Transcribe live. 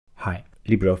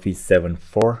LibreOffice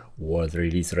 7.4 was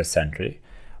released recently,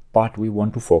 but we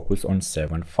want to focus on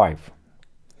 7.5.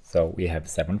 So we have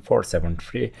 7.4,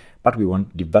 7.3, but we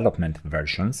want development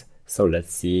versions. So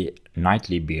let's see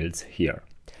nightly builds here.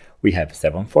 We have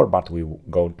 7.4, but we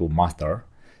go to master.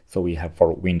 So we have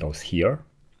for Windows here.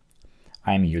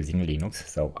 I'm using Linux,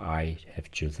 so I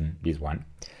have chosen this one.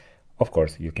 Of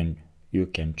course, you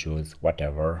can choose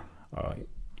whatever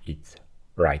it's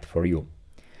right for you.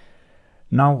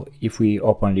 Now, if we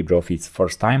open LibreOffice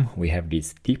first time, we have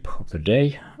this tip of the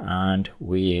day, and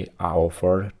we are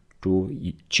offered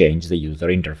to change the user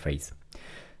interface.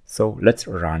 So let's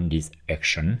run this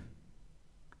action.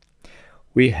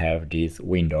 We have this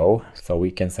window, so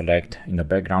we can select in the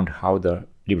background how the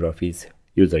LibreOffice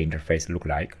user interface look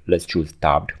like. Let's choose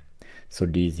tabbed. So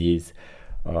this is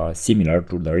similar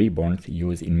to the ribbons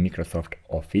used in Microsoft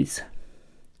Office.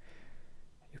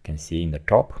 You can see in the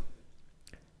top.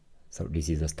 So this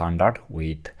is a standard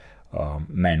with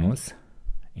menus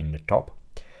in the top.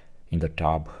 In the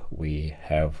tab we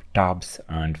have tabs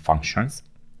and functions.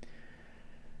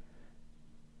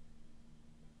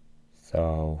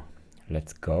 So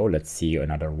let's go. Let's see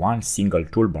another one. Single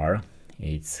toolbar.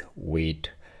 It's with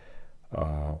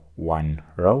one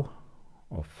row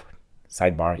of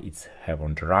sidebar. It's have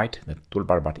on the right the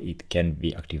toolbar, but it can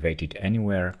be activated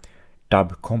anywhere.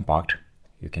 Tab compact.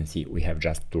 You can see we have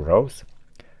just 2 rows.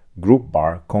 Group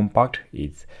bar compact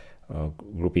is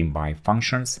grouping by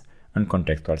functions, and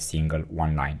contextual single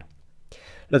 1 line.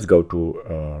 Let's go to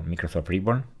Microsoft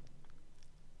Ribbon.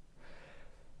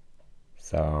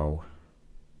 So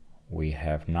we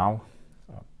have now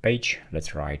a page.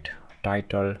 Let's write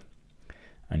title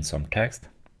and some text.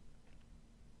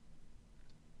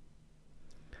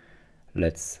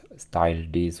 Let's style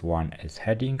this one as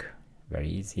heading, very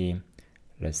easy.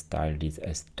 Let's style this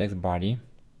as text body.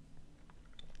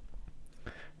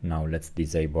 Now let's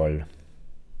disable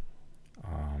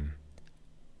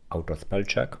auto spell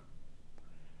check.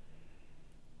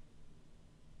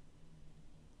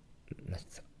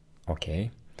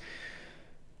 Okay.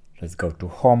 Let's go to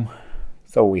home.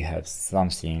 So we have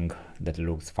something that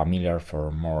looks familiar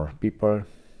for more people.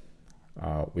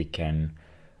 We can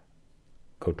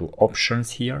go to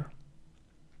options here.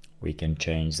 We can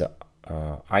change the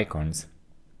icons.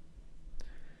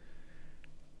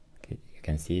 Okay, you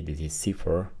can see this is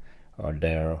cipher.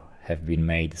 There have been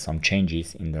made some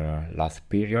changes in the last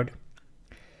period.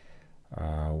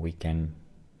 We can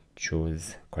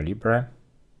choose Collabora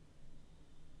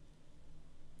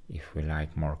if we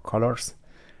like more colors,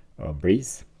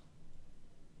 breeze.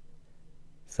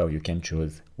 So you can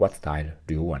choose what style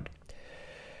do you want.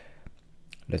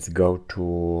 Let's go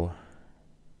to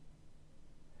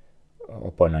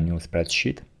open a new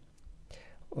spreadsheet.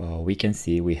 We can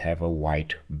see we have a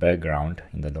white background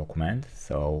in the document.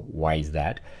 So why is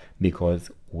that? Because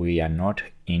we are not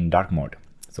in dark mode.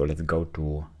 So let's go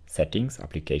to settings,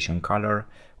 application color.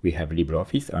 We have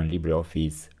LibreOffice and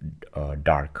LibreOffice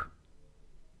dark.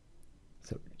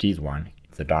 So this one,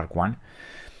 it's a dark one.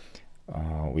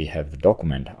 We have the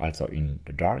document also in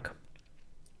the dark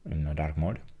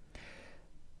mode.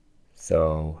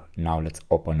 So now let's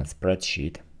open a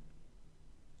spreadsheet,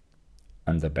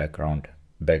 and the background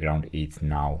is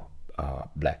now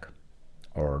black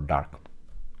or dark.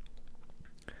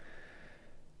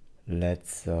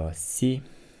 Let's see.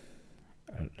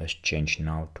 Let's change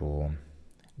now to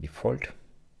default.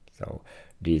 So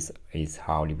this is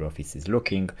how LibreOffice is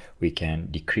looking. We can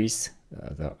decrease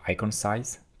the icon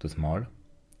size to small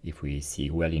if we see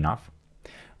well enough.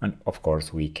 And of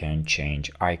course we can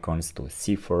change icons to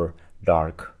cipher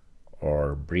dark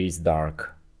or breeze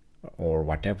dark or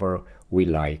whatever we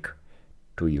like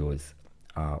to use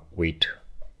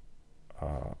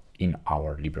in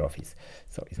our LibreOffice.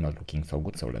 So it's not looking so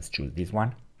good, so let's choose this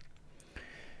one.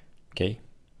 Okay,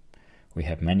 we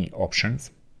have many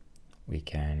options. We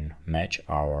can match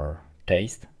our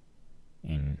taste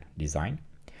in design.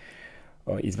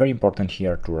 It's very important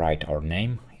here to write our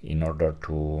name in order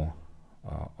to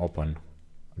open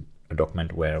a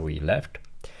document where we left.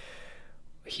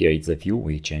 Here is the view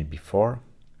we changed before.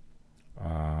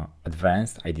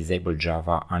 Advanced, I disable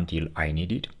Java until I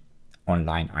need it.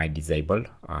 Online, I disable.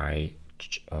 I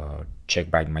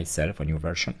check by myself a new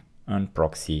version. And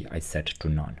proxy, I set to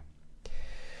none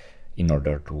in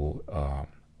order to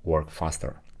work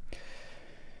faster.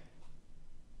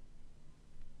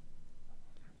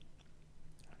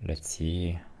 Let's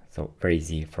see. So very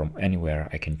easy, from anywhere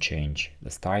I can change the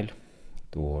style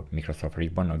to Microsoft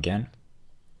Ribbon again.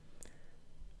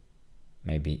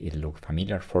 Maybe it looks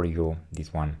familiar for you,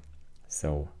 this one.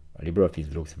 So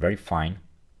LibreOffice looks very fine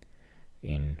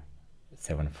in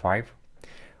 7.5.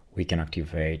 We can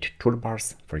activate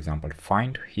toolbars, for example,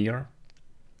 find here.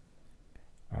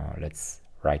 Let's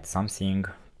write something.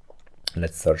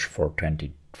 Let's search for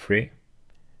 23.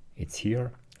 It's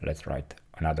here. Let's write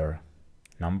another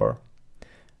number.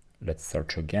 Let's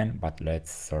search again, but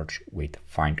let's search with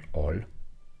find all.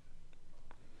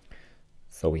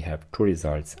 So we have two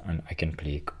results, and I can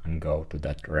click and go to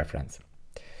that reference.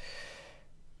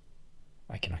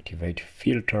 I can activate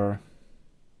filter,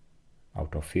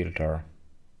 auto filter,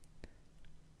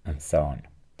 and so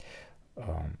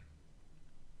on.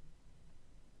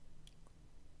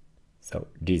 So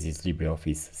this is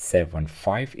LibreOffice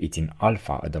 7.5. It's in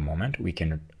alpha at the moment. We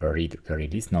can read the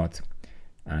release notes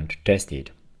and test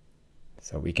it.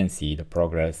 So we can see the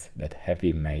progress that have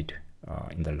been made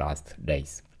in the last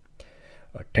days.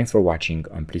 Thanks for watching,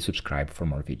 and please subscribe for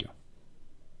more videos.